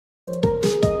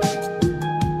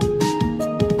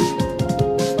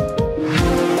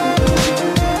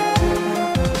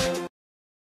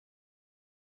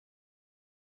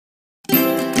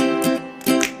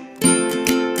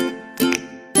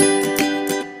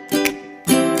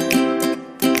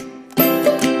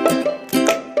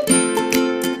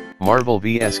Marvel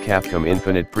vs Capcom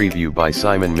Infinite preview by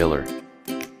Simon Miller.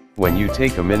 When you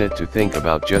take a minute to think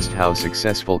about just how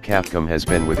successful Capcom has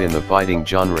been within the fighting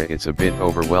genre, it's a bit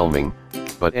overwhelming,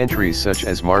 but entries such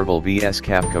as Marvel vs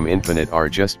Capcom Infinite are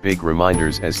just big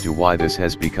reminders as to why this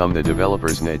has become the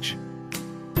developer's niche.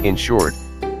 In short,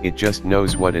 it just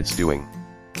knows what it's doing.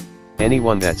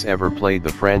 Anyone that's ever played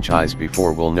the franchise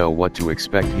before will know what to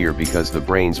expect here, because the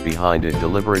brains behind it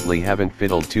deliberately haven't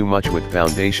fiddled too much with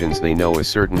foundations they know a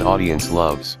certain audience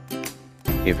loves.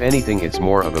 If anything, it's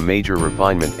more of a major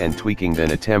refinement and tweaking than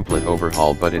a template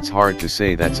overhaul, but it's hard to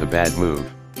say that's a bad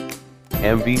move.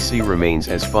 MVC remains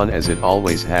as fun as it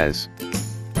always has.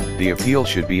 The appeal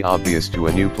should be obvious to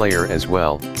a new player as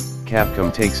well.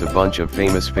 Capcom takes a bunch of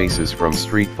famous faces from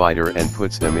Street Fighter and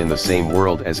puts them in the same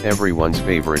world as everyone's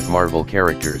favorite Marvel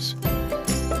characters.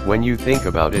 When you think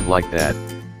about it like that,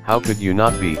 how could you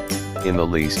not be, in the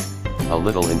least, a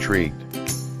little intrigued?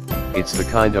 It's the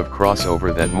kind of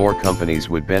crossover that more companies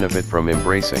would benefit from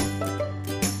embracing.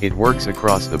 It works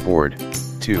across the board,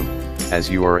 too, as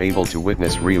you are able to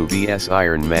witness Ryu vs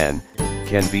Iron Man,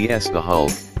 Ken vs the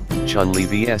Hulk, Chun-Li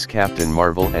vs Captain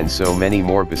Marvel, and so many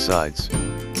more besides.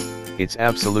 It's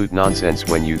absolute nonsense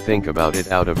when you think about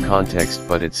it out of context,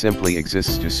 but it simply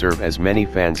exists to serve as many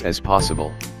fans as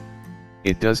possible.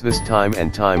 It does this time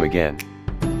and time again.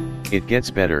 It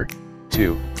gets better,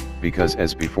 too, because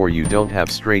as before, you don't have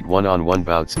straight one-on-one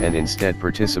bouts and instead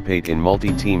participate in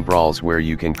multi-team brawls where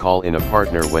you can call in a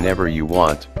partner whenever you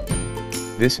want.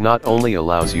 This not only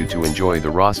allows you to enjoy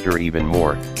the roster even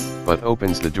more, but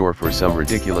opens the door for some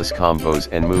ridiculous combos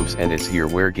and moves, and it's here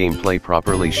where gameplay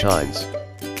properly shines.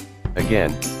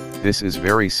 Again, this is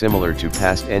very similar to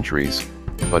past entries,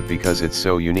 but because it's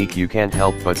so unique you can't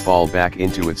help but fall back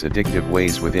into its addictive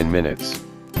ways within minutes.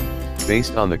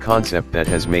 Based on the concept that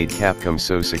has made Capcom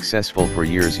so successful for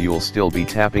years, you'll still be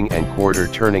tapping and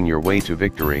quarter-turning your way to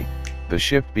victory, the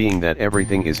shift being that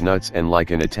everything is nuts and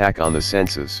like an attack on the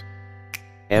senses.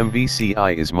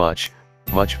 MVCI is much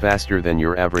faster than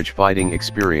your average fighting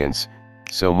experience,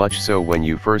 so much so when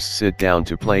you first sit down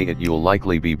to play it you'll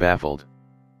likely be baffled.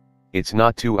 It's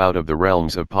not too out of the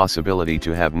realms of possibility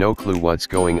to have no clue what's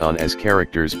going on as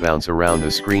characters bounce around the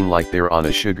screen like they're on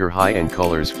a sugar high and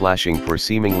colors flashing for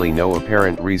seemingly no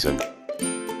apparent reason.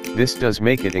 This does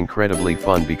make it incredibly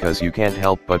fun because you can't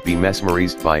help but be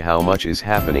mesmerized by how much is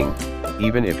happening,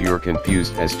 even if you're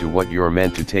confused as to what you're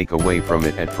meant to take away from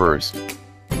it at first.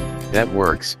 That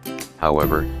works,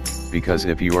 however, because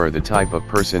if you are the type of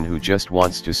person who just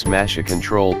wants to smash a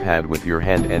control pad with your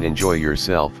hand and enjoy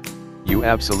yourself, you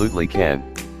absolutely can.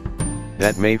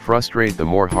 That may frustrate the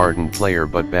more hardened player,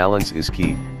 but balance is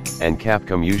key, and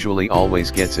Capcom usually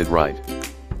always gets it right.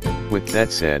 With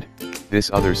that said,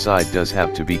 this other side does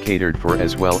have to be catered for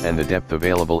as well, and the depth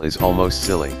available is almost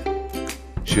silly.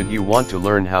 Should you want to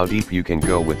learn how deep you can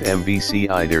go with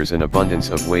MVCI, there's an abundance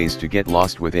of ways to get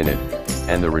lost within it,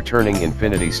 and the returning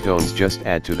Infinity Stones just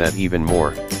add to that even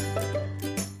more.